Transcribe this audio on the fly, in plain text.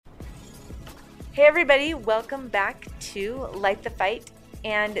Hey, everybody, welcome back to Light the Fight.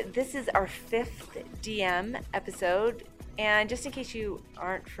 And this is our fifth DM episode. And just in case you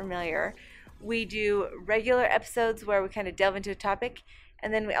aren't familiar, we do regular episodes where we kind of delve into a topic,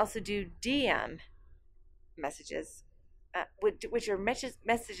 and then we also do DM messages, which are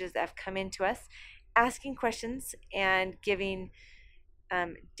messages that have come in to us asking questions and giving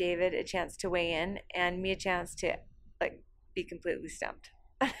David a chance to weigh in and me a chance to be completely stumped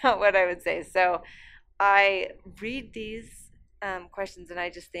about what I would say. So I read these questions and I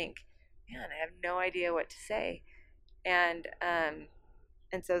just think, man, I have no idea what to say, and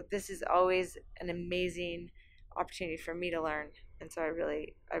so this is always an amazing opportunity for me to learn, and so I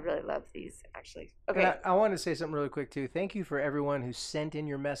really love these actually. And Okay. I want to say something really quick too. Thank you for everyone who sent in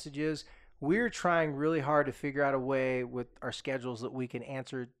your messages. We're trying really hard to figure out a way with our schedules that we can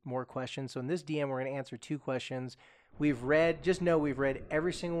answer more questions. So in this DM, we're going to answer 2 questions. Just know we've read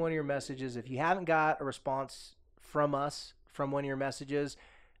every single one of your messages. If you haven't got a response from us from one of your messages,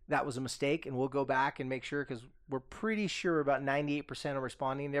 that was a mistake, and we'll go back and make sure because we're pretty sure about 98% are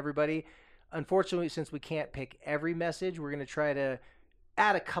responding to everybody. Unfortunately, since we can't pick every message, we're going to try to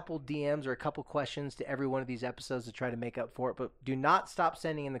add a couple DMs or a couple questions to every one of these episodes to try to make up for it. But do not stop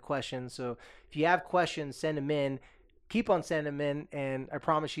sending in the questions. So if you have questions, send them in. Keep on sending them in, and I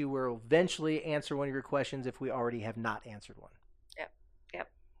promise you we'll eventually answer one of your questions if we already have not answered one. Yep.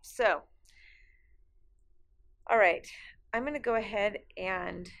 Yep. So, all right, I'm going to go ahead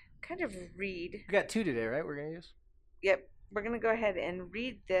and kind of read. We got 2 today, right? We're going to use? Yep. We're going to go ahead and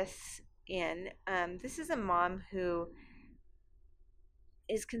read this in. This is a mom who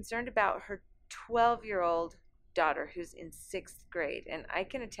is concerned about her 12-year-old daughter who's in 6th grade. And I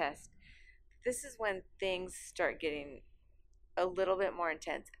can attest, this is when things start getting a little bit more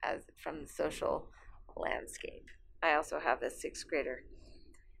intense as from the social landscape. I also have a 6th grader.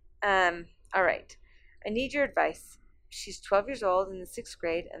 All right. I need your advice. She's 12 years old in the 6th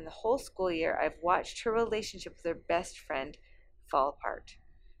grade, and the whole school year I've watched her relationship with her best friend fall apart.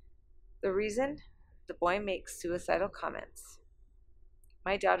 The reason? The boy makes suicidal comments.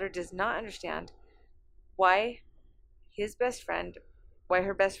 My daughter does not understand why his best friend, why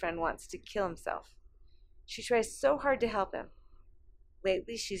her best friend wants to kill himself. She tries so hard to help him.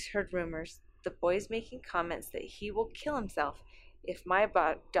 Lately, she's heard rumors the boy's making comments that he will kill himself if my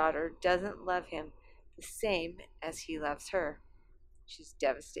daughter doesn't love him the same as he loves her. She's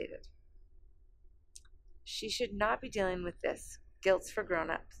devastated. She should not be dealing with this. Guilt's for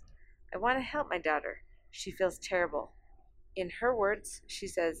grown-ups. I want to help my daughter. She feels terrible. In her words, she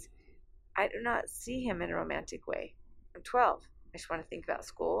says, I do not see him in a romantic way. I'm 12. I just want to think about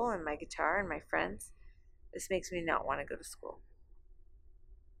school and my guitar and my friends. This makes me not want to go to school.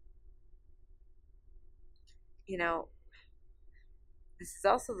 You know, this is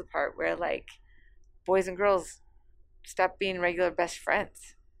also the part where, like, boys and girls stop being regular best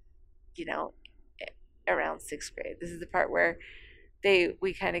friends, you know, around 6th grade. This is the part where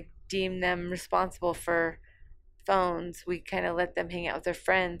we kind of deem them responsible for phones. We kind of let them hang out with their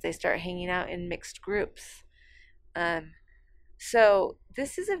friends. They start hanging out in mixed groups. So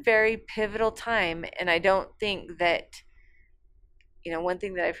this is a very pivotal time, and I don't think that, one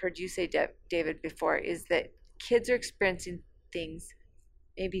thing that I've heard you say, David, before is that kids are experiencing things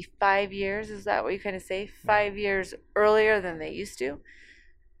maybe 5 years. Is that what you kind of say? 5 years earlier than they used to.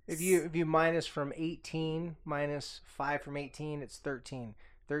 If you minus from 18, minus 5 from 18, it's 13.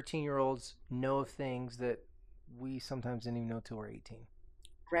 13-year-olds know of things that we sometimes didn't even know till we're 18.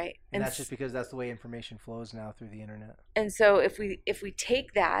 Right. And that's just because that's the way information flows now through the internet. And so if we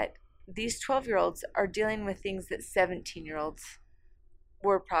take that, these 12-year-olds are dealing with things that 17-year-olds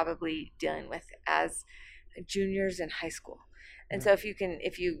were probably dealing with as juniors in high school. And so if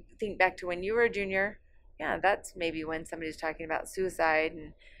you think back to when you were a junior, yeah, that's maybe when somebody's talking about suicide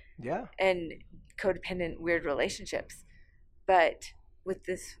and codependent weird relationships. But with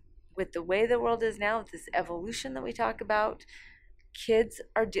the way the world is now, with this evolution that we talk about, kids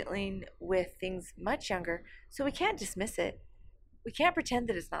are dealing with things much younger, so we can't dismiss it. We can't pretend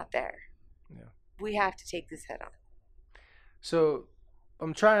that it's not there. Yeah. We have to take this head on. So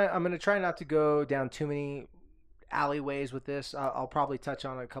I'm going to try not to go down too many alleyways with this. I'll probably touch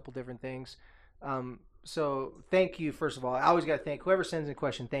on a couple different things. So thank you, first of all. I always got to thank whoever sends in a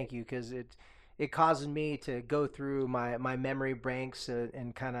question. Thank you, because it causes me to go through my memory banks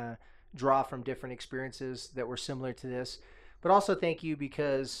and kind of draw from different experiences that were similar to this. But also thank you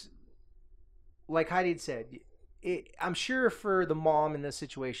because, like Heidi had said, I'm sure for the mom in this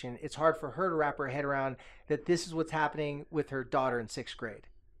situation, it's hard for her to wrap her head around that this is what's happening with her daughter in 6th grade.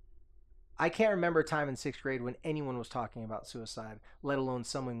 I can't remember a time in 6th grade when anyone was talking about suicide, let alone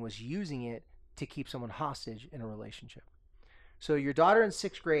someone was using it to keep someone hostage in a relationship. So your daughter in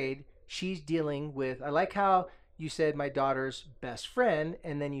 6th grade, she's dealing with, I like how you said my daughter's best friend,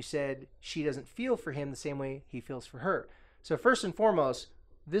 and then you said she doesn't feel for him the same way he feels for her. So first and foremost,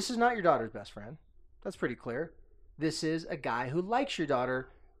 this is not your daughter's best friend. That's pretty clear. This is a guy who likes your daughter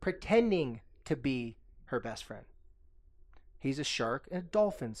pretending to be her best friend. He's a shark in a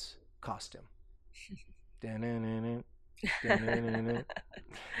dolphin's costume. And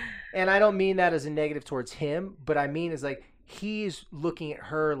I don't mean that as a negative towards him, but I mean as like he's looking at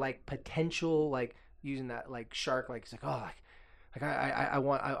her like potential, like using that like shark, like it's like, oh, like I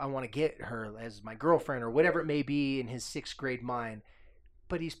want to get her as my girlfriend or whatever it may be in his 6th grade mind.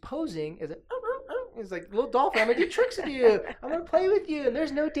 But he's posing as a he's like, little dolphin, I'm gonna do tricks with you. I'm gonna play with you, and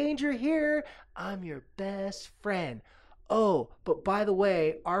there's no danger here. I'm your best friend. Oh, but by the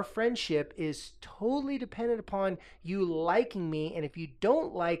way, our friendship is totally dependent upon you liking me, and if you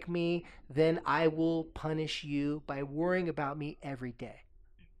don't like me, then I will punish you by worrying about me every day.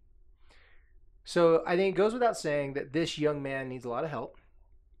 So I think it goes without saying that this young man needs a lot of help.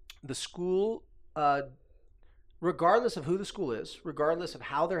 The school, regardless of who the school is, regardless of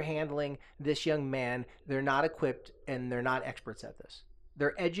how they're handling this young man, they're not equipped and they're not experts at this.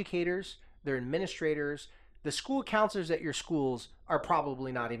 They're educators, they're administrators. The school counselors at your schools are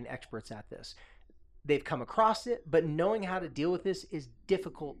probably not even experts at this. They've come across it, but knowing how to deal with this is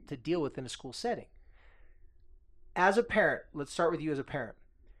difficult to deal with in a school setting. As a parent, let's start with you as a parent.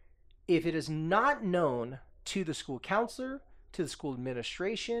 If it is not known to the school counselor, to the school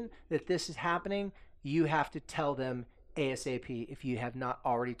administration that this is happening, you have to tell them ASAP if you have not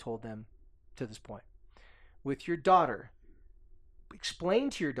already told them to this point. With your daughter,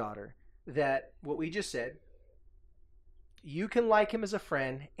 explain to your daughter that what we just said, you can like him as a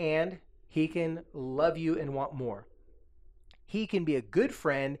friend and he can love you and want more. He can be a good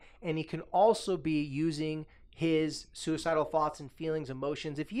friend and he can also be using his suicidal thoughts and feelings,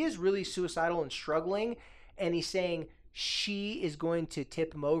 emotions. If he is really suicidal and struggling and he's saying she is going to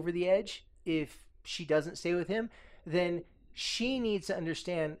tip him over the edge if she doesn't stay with him, then she needs to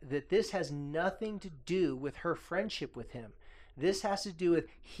understand that this has nothing to do with her friendship with him. This has to do with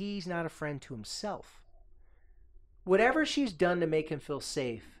he's not a friend to himself. Whatever she's done to make him feel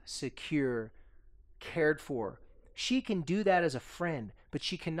safe, secure, cared for, she can do that as a friend, but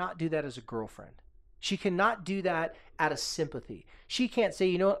she cannot do that as a girlfriend. She cannot do that out of sympathy. She can't say,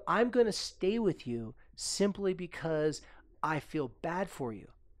 you know what, I'm going to stay with you simply because I feel bad for you.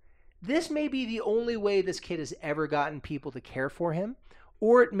 This may be the only way this kid has ever gotten people to care for him,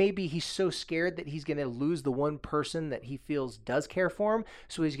 or it may be he's so scared that he's going to lose the one person that he feels does care for him,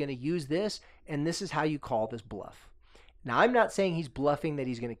 so he's going to use this, and this is how you call this bluff. Now, I'm not saying he's bluffing that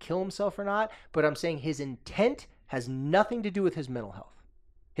he's going to kill himself or not, but I'm saying his intent has nothing to do with his mental health.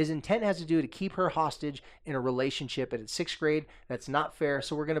 His intent has to do to keep her hostage in a relationship at 6th grade. That's not fair,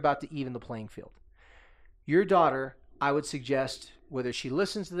 so we're about to even the playing field. Your daughter, I would suggest, whether she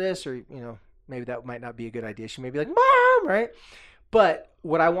listens to this or, maybe that might not be a good idea. She may be like, Mom, right? But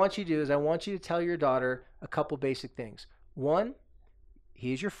what I want you to do is I want you to tell your daughter a couple basic things. One,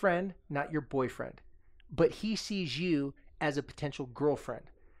 he is your friend, not your boyfriend, but he sees you as a potential girlfriend.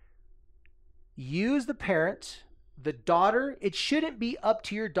 Use the parent, the daughter. It shouldn't be up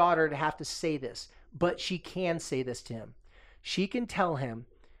to your daughter to have to say this, but she can say this to him. She can tell him,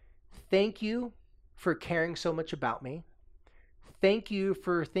 thank you for caring so much about me. Thank you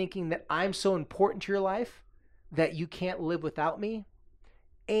for thinking that I'm so important to your life that you can't live without me.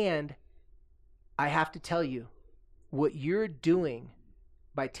 And I have to tell you, what you're doing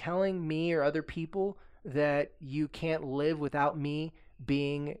by telling me or other people that you can't live without me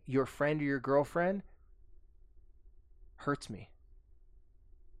being your friend or your girlfriend hurts me.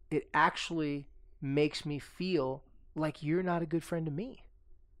 It actually makes me feel like you're not a good friend to me.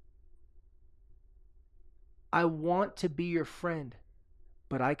 I want to be your friend,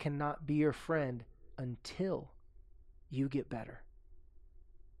 but I cannot be your friend until you get better.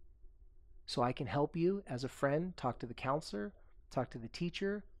 So I can help you as a friend, talk to the counselor, talk to the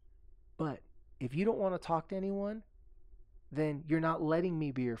teacher, but if you don't want to talk to anyone, then you're not letting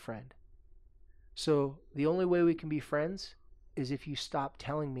me be your friend. So the only way we can be friends is if you stop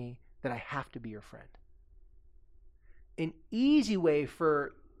telling me that I have to be your friend. An easy way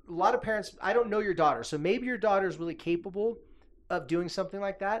for a lot of parents, I don't know your daughter, so maybe your daughter is really capable of doing something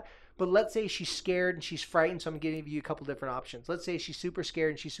like that, but let's say she's scared and she's frightened, so I'm going to give you a couple different options. Let's say she's super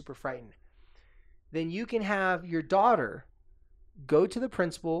scared and she's super frightened. Then you can have your daughter go to the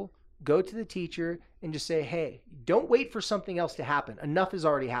principal, go to the teacher, and just say, hey, don't wait for something else to happen. Enough has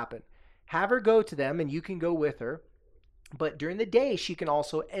already happened. Have her go to them, and you can go with her, But during the day, she can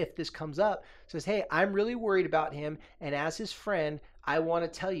also, if this comes up, says, hey, I'm really worried about him. And as his friend, I want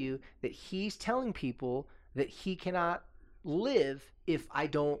to tell you that he's telling people that he cannot live if I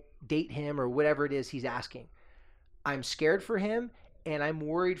don't date him or whatever it is he's asking. I'm scared for him and I'm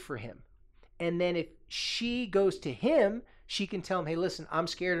worried for him. And then if she goes to him, she can tell him, hey, listen, I'm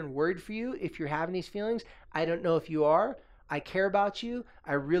scared and worried for you if you're having these feelings. I don't know if you are. I care about you.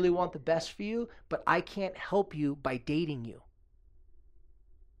 I really want the best for you, but I can't help you by dating you.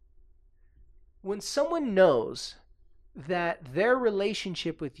 When someone knows that their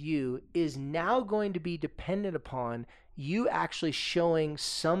relationship with you is now going to be dependent upon you actually showing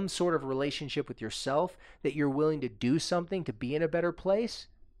some sort of relationship with yourself, that you're willing to do something to be in a better place,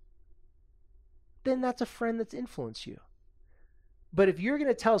 then that's a friend that's influenced you. But if you're going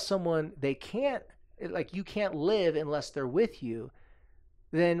to tell someone they can't, like you can't live unless they're with you,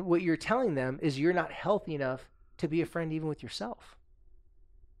 then what you're telling them is you're not healthy enough to be a friend even with yourself.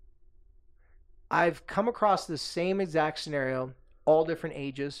 I've come across the same exact scenario, all different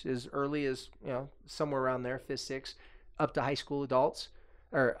ages, as early as, somewhere around there, 5th, 6th, up to high school adults,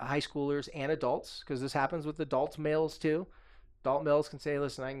 or high schoolers and adults, because this happens with adult males too. Adult males can say,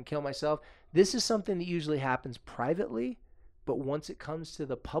 listen, I can kill myself. This is something that usually happens privately, but once it comes to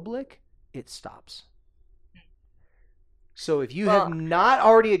the public, it stops. So if you have not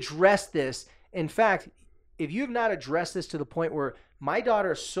already addressed this, in fact, if you have not addressed this to the point where my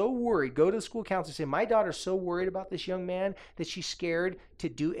daughter is so worried, go to the school counselor and say, my daughter is so worried about this young man that she's scared to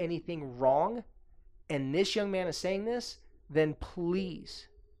do anything wrong, and this young man is saying this, then please,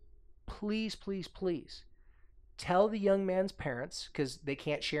 please, please, please, tell the young man's parents, because they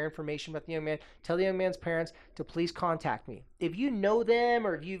can't share information about the young man, tell the young man's parents to please contact me. If you know them,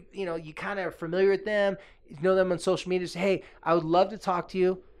 or you kind of are familiar with them, you know them on social media, say, hey, I would love to talk to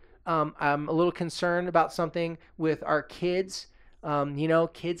you. I'm a little concerned about something with our kids.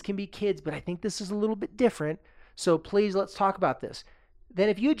 Kids can be kids, but I think this is a little bit different. So please, let's talk about this. Then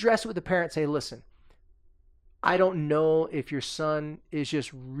if you address it with the parent, say, listen, I don't know if your son is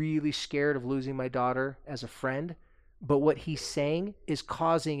just really scared of losing my daughter as a friend, but what he's saying is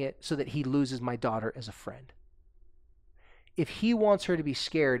causing it so that he loses my daughter as a friend. If he wants her to be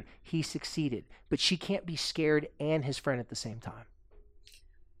scared, he succeeded, but she can't be scared and his friend at the same time.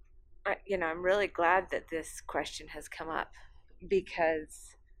 I'm really glad that this question has come up,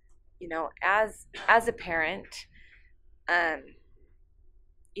 because, as a parent,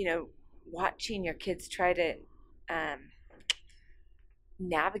 watching your kids try to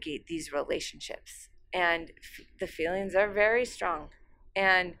navigate these relationships, and the feelings are very strong,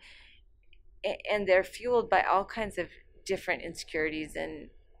 and they're fueled by all kinds of different insecurities and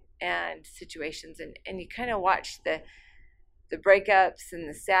situations, and you kind of watch the breakups and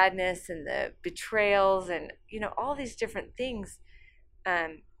the sadness and the betrayals and all these different things.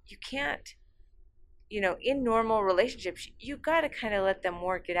 You can't, in normal relationships, you've got to kind of let them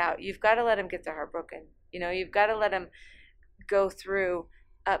work it out. You've got to let them get their heart broken. You've got to let them go through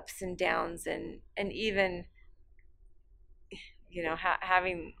ups and downs, and even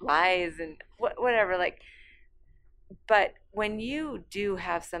having lies and whatever, like. But when you do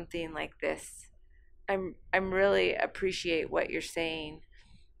have something like this, I'm really appreciate what you're saying,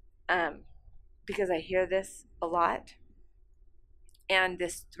 because I hear this a lot, and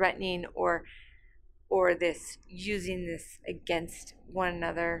this threatening or this using this against one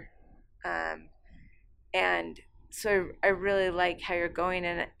another, and so I really like how you're going,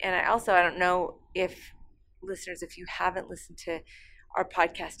 and I don't know if listeners, if you haven't listened to our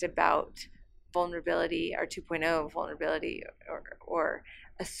podcast about vulnerability, our 2.0 vulnerability, or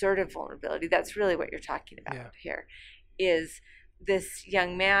assertive vulnerability, that's really what you're talking about here. Is this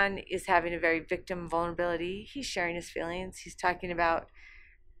young man is having a very victim vulnerability. He's sharing his feelings. He's talking about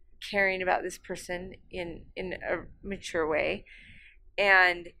caring about this person in a mature way,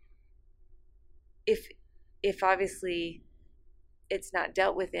 and if obviously it's not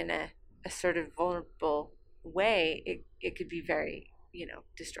dealt with in a assertive, vulnerable way, it could be very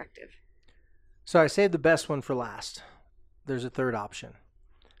destructive. So I saved the best one for last. There's a third option.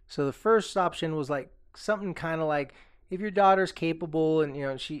 So the first option was like something kind of like, if your daughter's capable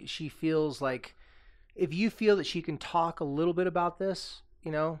and she feels like, if you feel that she can talk a little bit about this,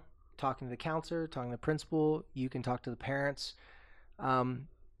 talking to the counselor, talking to the principal, you can talk to the parents,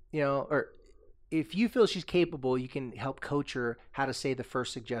 or if you feel she's capable, you can help coach her how to say the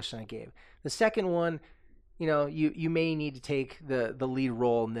first suggestion I gave. The second one, you may need to take the lead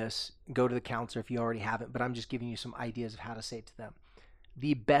role in this, go to the counselor if you already haven't, but I'm just giving you some ideas of how to say it to them.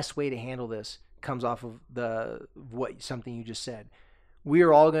 The best way to handle this comes off of something you just said. We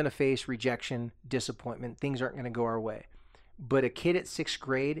are all going to face rejection, disappointment. Things aren't going to go our way. But a kid at 6th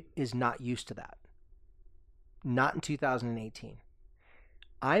grade is not used to that. Not in 2018.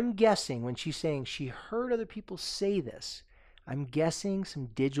 I'm guessing when she's saying she heard other people say this, I'm guessing some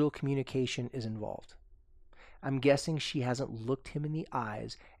digital communication is involved. I'm guessing she hasn't looked him in the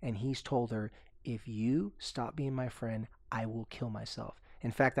eyes and he's told her, if you stop being my friend, I will kill myself.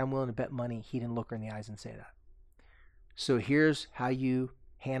 In fact, I'm willing to bet money he didn't look her in the eyes and say that. So here's how you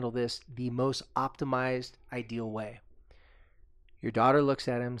handle this the most optimized, ideal way. Your daughter looks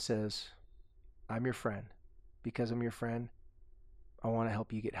at him and says, I'm your friend. Because I'm your friend, I want to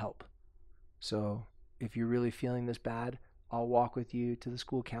help you get help. So if you're really feeling this bad, I'll walk with you to the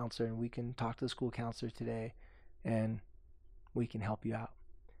school counselor and we can talk to the school counselor today and we can help you out.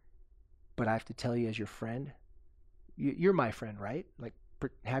 But I have to tell you, as your friend, you're my friend, right? Like,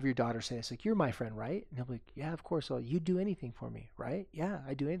 have your daughter say this, like, you're my friend, right? And he'll be like, yeah, of course. Well, you do anything for me, right? Yeah,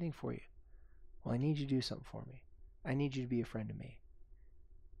 I do anything for you. Well, I need you to do something for me. I need you to be a friend to me.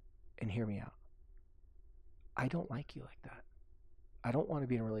 And hear me out. I don't like you like that. I don't want to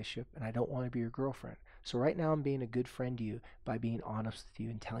be in a relationship and I don't want to be your girlfriend. So right now I'm being a good friend to you by being honest with you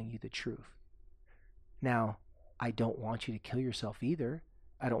and telling you the truth. Now, I don't want you to kill yourself either.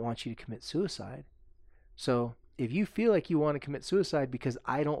 I don't want you to commit suicide. So if you feel like you want to commit suicide because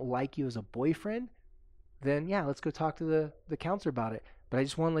I don't like you as a boyfriend, then yeah, let's go talk to the counselor about it. But I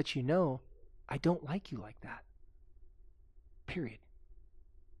just want to let you know, I don't like you like that. Period.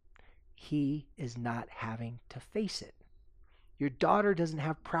 He is not having to face it. Your daughter doesn't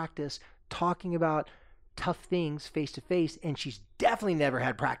have practice talking about tough things face to face, and she's definitely never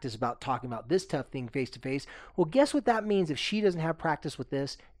had practice about talking about this tough thing face to face. Well, guess what that means? If she doesn't have practice with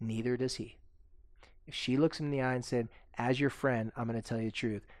this, neither does he. If she looks him in the eye and said, as your friend, I'm going to tell you the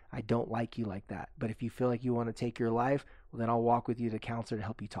truth. I don't like you like that. But if you feel like you want to take your life, well, then I'll walk with you to the counselor to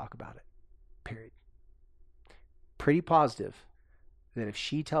help you talk about it. Period. Pretty positive that if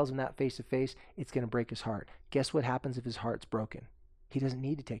she tells him that face to face, it's going to break his heart. Guess what happens if his heart's broken? He doesn't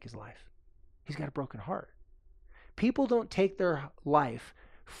need to take his life. He's got a broken heart. People don't take their life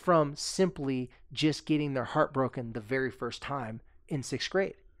from simply just getting their heart broken the very first time in 6th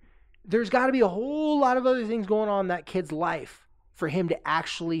grade. There's got to be a whole lot of other things going on in that kid's life for him to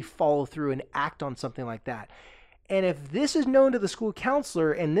actually follow through and act on something like that. And if this is known to the school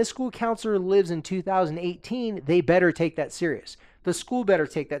counselor and this school counselor lives in 2018, they better take that serious. The school better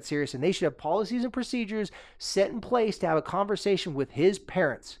take that serious, and they should have policies and procedures set in place to have a conversation with his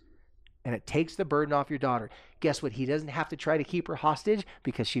parents. And it takes the burden off your daughter. Guess what? He doesn't have to try to keep her hostage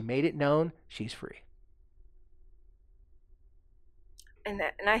because she made it known she's free. And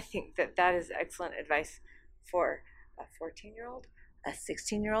I think that is excellent advice for a 14-year-old, a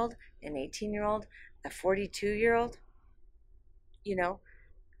 16-year-old, an 18-year-old, a 42-year-old,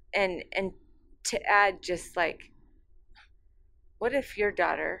 and to add just like, what if your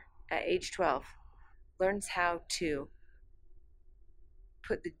daughter at age 12 learns how to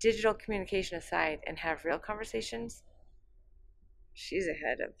put the digital communication aside and have real conversations? She's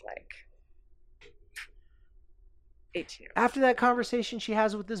ahead of like 18-year-olds. After that conversation she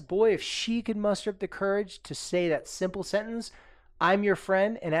has with this boy, if she could muster up the courage to say that simple sentence, I'm your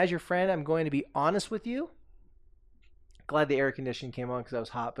friend, and as your friend, I'm going to be honest with you. Glad the air conditioning came on because I was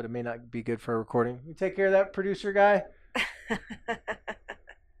hot, but it may not be good for a recording. You take care of that, producer guy.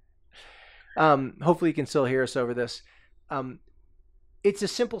 Hopefully you can still hear us over this. It's a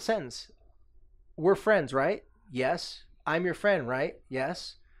simple sentence. We're friends, right? Yes. I'm your friend, right?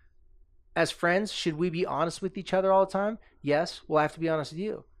 Yes. As friends, should we be honest with each other all the time? Yes. Well, I have to be honest with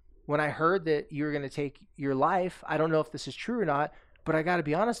you. When I heard that you were going to take your life, I don't know if this is true or not, but I got to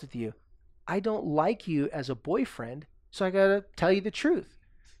be honest with you. I don't like you as a boyfriend, so I got to tell you the truth.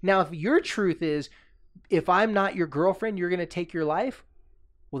 Now, if your truth is, if I'm not your girlfriend, you're going to take your life,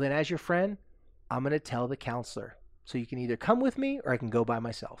 well, then as your friend, I'm going to tell the counselor. So you can either come with me or I can go by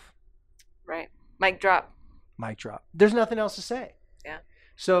myself. Right. Mic drop. Mic drop. There's nothing else to say. Yeah.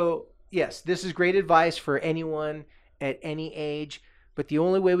 So, yes, this is great advice for anyone at any age. But the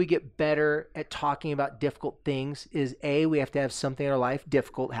only way we get better at talking about difficult things is A, we have to have something in our life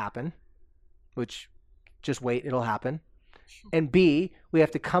difficult happen, which just wait, it'll happen. And B, we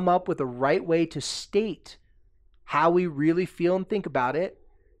have to come up with the right way to state how we really feel and think about it.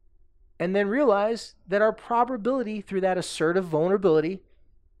 And then realize that our probability through that assertive vulnerability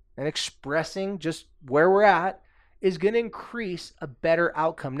and expressing just where we're at is going to increase a better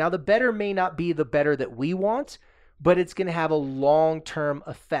outcome. Now, the better may not be the better that we want, but it's going to have a long-term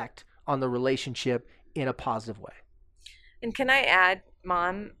effect on the relationship in a positive way. And can I add,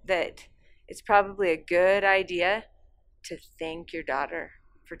 Mom, that it's probably a good idea to thank your daughter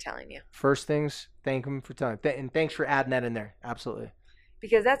for telling you. First things, thank them for telling. And thanks for adding that in there. Absolutely.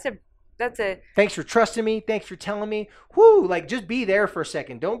 Because that's a thanks for trusting me. Thanks for telling me. Whoo, like just be there for a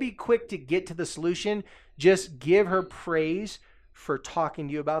second. Don't be quick to get to the solution. Just give her praise for talking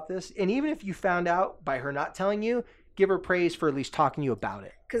to you about this. And even if you found out by her not telling you, give her praise for at least talking to you about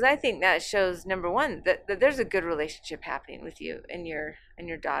it. Because I think that shows, number one, that there's a good relationship happening with you and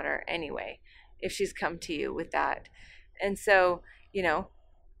your daughter anyway, if she's come to you with that. And so,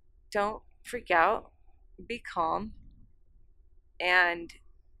 don't freak out, be calm, and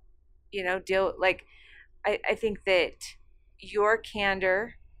deal. Like, I think that your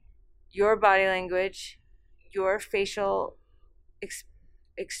candor, your body language, your facial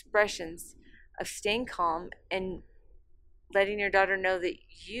expressions of staying calm and letting your daughter know that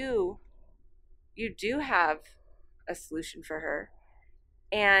you do have a solution for her,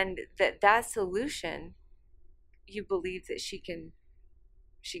 and that solution you believe that she can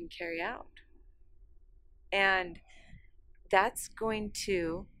carry out. And that's going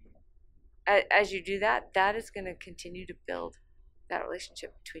to, as you do that, that is going to continue to build that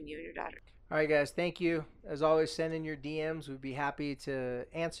relationship between you and your daughter. All right, guys, thank you. As always, send in your DMs. We'd be happy to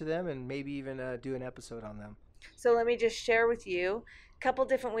answer them and maybe even do an episode on them. So let me just share with you a couple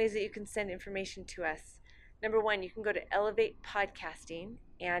different ways that you can send information to us. Number one, you can go to Elevate Podcasting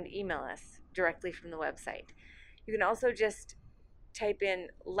and email us directly from the website. You can also just type in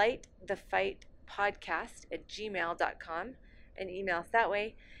Light the Fight Podcast at gmail.com and email us that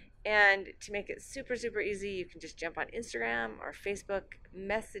way. And to make it super, super easy, you can just jump on Instagram or Facebook,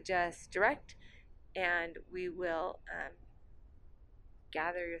 message us direct, and we will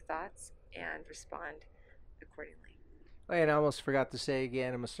gather your thoughts and respond accordingly. Oh, and I almost forgot to say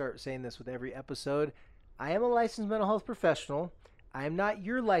again, I'm going to start saying this with every episode. I am a licensed mental health professional. I am not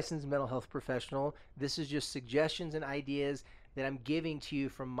your licensed mental health professional. This is just suggestions and ideas that I'm giving to you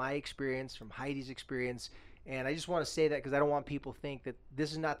from my experience, from Heidi's experience. And I just want to say that because I don't want people to think that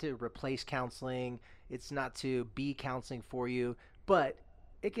this is not to replace counseling. It's not to be counseling for you, but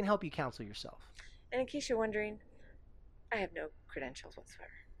it can help you counsel yourself. And in case you're wondering, I have no credentials whatsoever.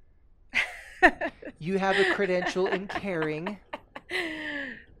 You have a credential in caring.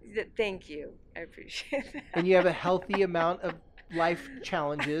 Thank you. I appreciate that. And you have a healthy amount of life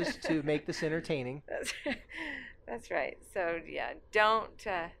challenges to make this entertaining. That's right. So yeah, don't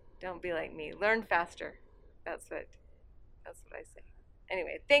be like me. Learn faster. That's what I say.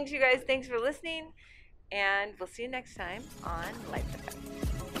 Anyway, thanks you guys. Thanks for listening, and we'll see you next time on Light the Fight.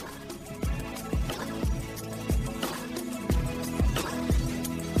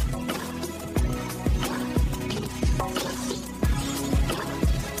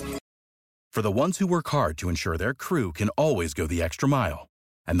 For the ones who work hard to ensure their crew can always go the extra mile,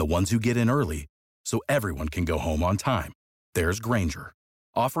 and the ones who get in early so everyone can go home on time, there's Grainger,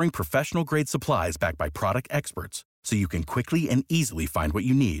 offering professional-grade supplies backed by product experts so you can quickly and easily find what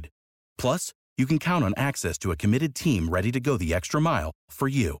you need. Plus, you can count on access to a committed team ready to go the extra mile for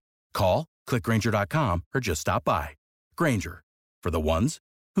you. Call, click Grainger.com, or just stop by. Grainger, for the ones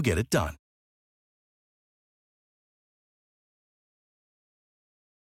who get it done.